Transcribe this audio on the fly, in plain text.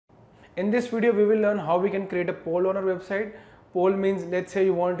In this video, we will learn how we can create a poll on our website. Poll means, let's say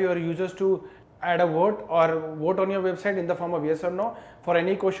you want your users to add a vote or vote on your website in the form of yes or no. For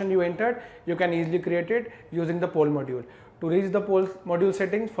any question you entered, you can easily create it using the poll module. To reach the poll module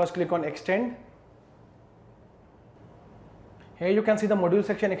settings, first click on extend. Here you can see the module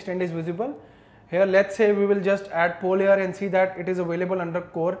section extend is visible. Here let's say we will just add poll here and see that it is available under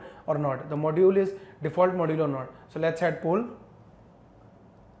core or not. The module is default module or not. So let's add poll.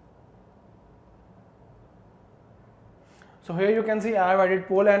 So here you can see I have added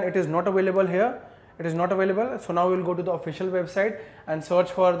poll and it is not available here. It is not available. So now we will go to the official website and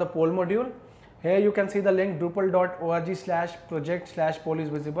search for the poll module. Here you can see the link drupal.org/project/poll is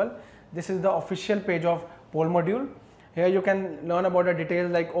visible. This is the official page of poll module. Here you can learn about the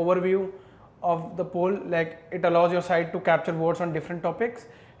details like overview of the poll, like it allows your site to capture votes on different topics.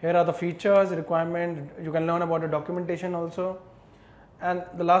 Here are the features, requirements. You can learn about the documentation also. And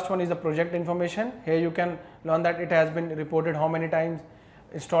the last one is the project information. Here you can learn that it has been reported how many times,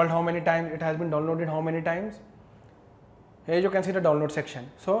 installed how many times, it has been downloaded how many times. Here you can see the download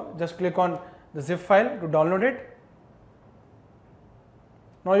section. So just click on the zip file to download it.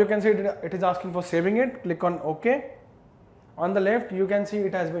 Now you can see it is asking for saving it. Click on OK. On the left you can see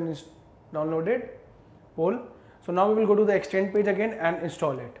it has been downloaded poll. So now we will go to the extend page again and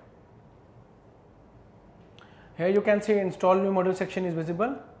install it. Here you can see install new module section is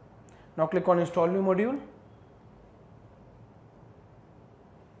visible. Now click on install new module.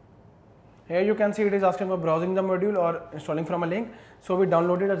 Here you can see it is asking for browsing the module or installing from a link. So we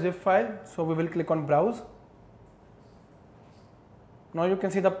downloaded a zip file. So we will click on browse. Now you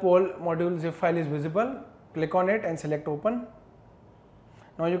can see the poll module zip file is visible. Click on it and select open.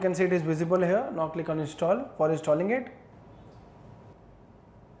 Now you can see it is visible here. Now click on install for installing it.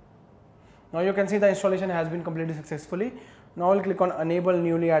 Now you can see the installation has been completed successfully. Now we'll click on enable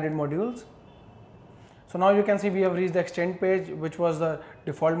newly added modules. So now you can see we have reached the extend page, which was the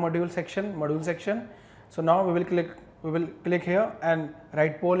default module section. So now we will click here and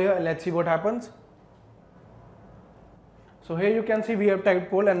write poll here and let's see what happens. So here you can see we have typed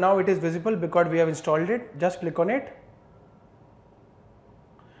poll and now it is visible because we have installed it. Just click on it.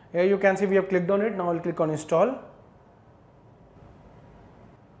 Here you can see we have clicked on it. Now we'll click on install.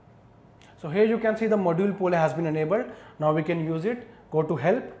 So here you can see the module poll has been enabled. Now we can use it. Go to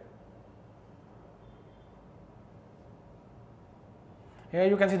help. Here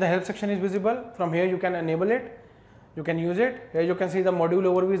you can see the help section is visible. From here you can enable it. You can use it. Here you can see the module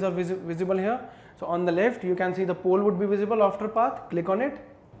overviews are visible here. So on the left you can see the poll would be visible after path. Click on it.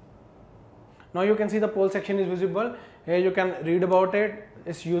 Now you can see the poll section is visible. Here you can read about it,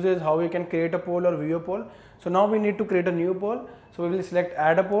 its uses, how you can create a poll or view a poll. So now we need to create a new poll. So we will select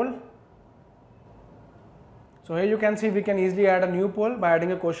add a poll. So here you can see we can easily add a new poll by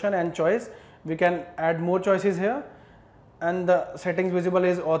adding a question and choice. We can add more choices here. And the settings visible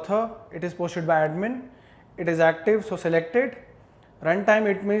is author. It is posted by admin. It is active, so select it. Runtime,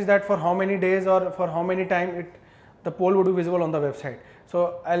 it means that for how many days or for how many time the poll would be visible on the website.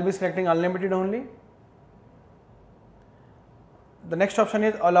 So I'll be selecting unlimited only. The next option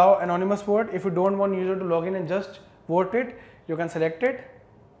is allow anonymous vote. If you don't want user to log in and just vote it, you can select it.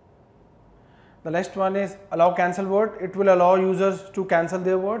 The next one is allow cancel vote. It will allow users to cancel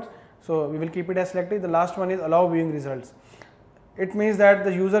their votes. So we will keep it as selected. The last one is allow viewing results. It means that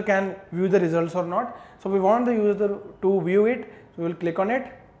the user can view the results or not. So we want the user to view it. So we will click on it.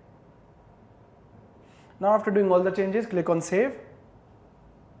 Now after doing all the changes, click on save.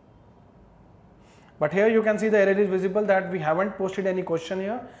 But here you can see the error is visible that we haven't posted any question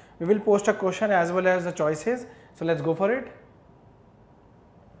here. We will post a question as well as the choices. So let's go for it.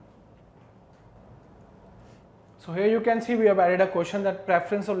 So here you can see we have added a question that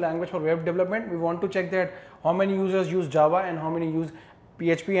preference of language for web development. We want to check that how many users use Java and how many use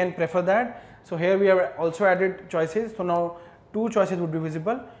PHP and prefer that. So here we have also added choices. So now two choices would be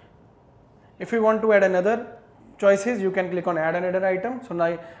visible. If you want to add another choices, you can click on add another item. So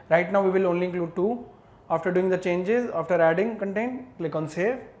now right now we will only include two. After doing the changes, after adding content, click on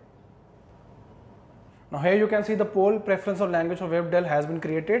save. Now here you can see the poll preference of language for web dev has been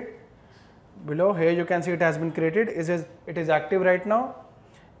created. Below here you can see it has been created. It is active right now.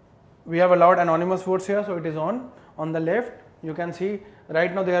 We have allowed anonymous votes here, so it is on. On the left you can see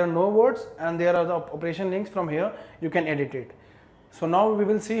right now there are no votes and there are the operation links. From here you can edit it. So now we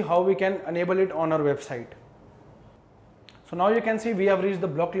will see how we can enable it on our website. So now you can see we have reached the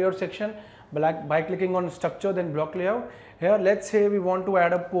block layout section by clicking on structure then block layout. Here let's say we want to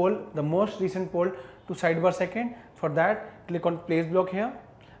add a poll, the most recent poll, to sidebar second. For that click on place block here.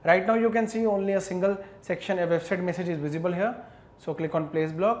 Right now you can see only a single section, a website message is visible here. So click on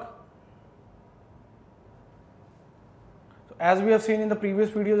place block. as we have seen in the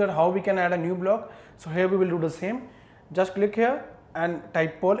previous videos that how we can add a new block, so here we will do the same. Just click here and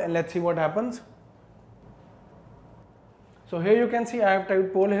type poll and let's see what happens. So here you can see I have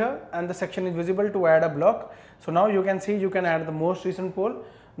typed poll here and the section is visible to add a block. So now you can see you can add the most recent poll.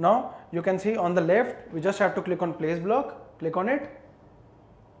 Now you can see on the left we just have to click on place block, click on it.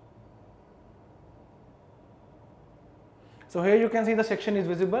 So here you can see the section is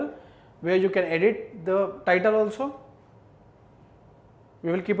visible where you can edit the title also.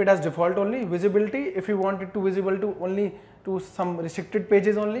 We will keep it as default only. Visibility, if you want it to visible to only to some restricted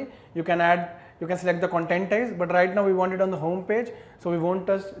pages only, you can add, you can select the content types, but right now we want it on the home page, so we won't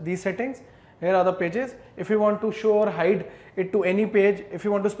touch these settings. Here are the pages. If you want to show or hide it to any page, if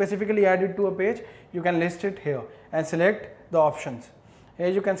you want to specifically add it to a page, you can list it here and select the options. Here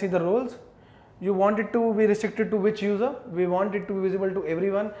you can see the roles. You want it to be restricted to which user? We want it to be visible to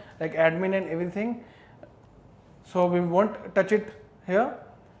everyone, like admin and everything. So we won't touch it here.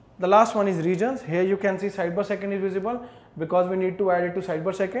 The last one is regions. Here you can see sidebar second is visible because we need to add it to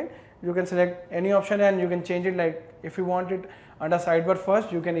sidebar second. You can select any option and you can change it, like if you want it under sidebar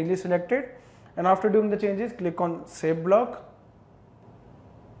first, you can easily select it. And after doing the changes, click on save block.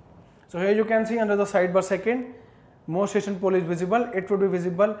 So here you can see under the sidebar second, most recent poll is visible. It would be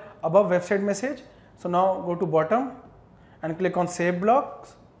visible above website message. So now go to bottom and click on save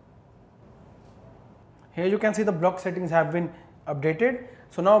blocks. Here you can see the block settings have been updated.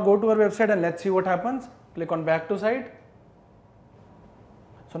 So now go to our website and let's see what happens. Click on back to site.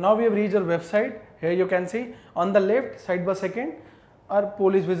 So now we have reached our website. Here you can see on the left sidebar second, our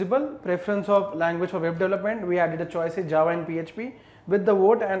poll is visible. Preference of language for web development, we added a choice is Java and PHP with the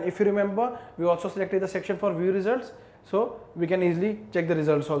vote, and if you remember we also selected the section for view results, so we can easily check the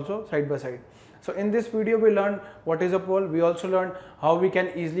results also side by side. So in this video we learned what is a poll. We also learned how we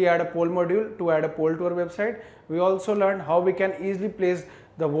can easily add a poll module to add a poll to our website. We also learned how we can easily place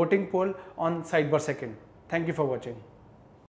the voting poll on sidebar second. Thank you for watching.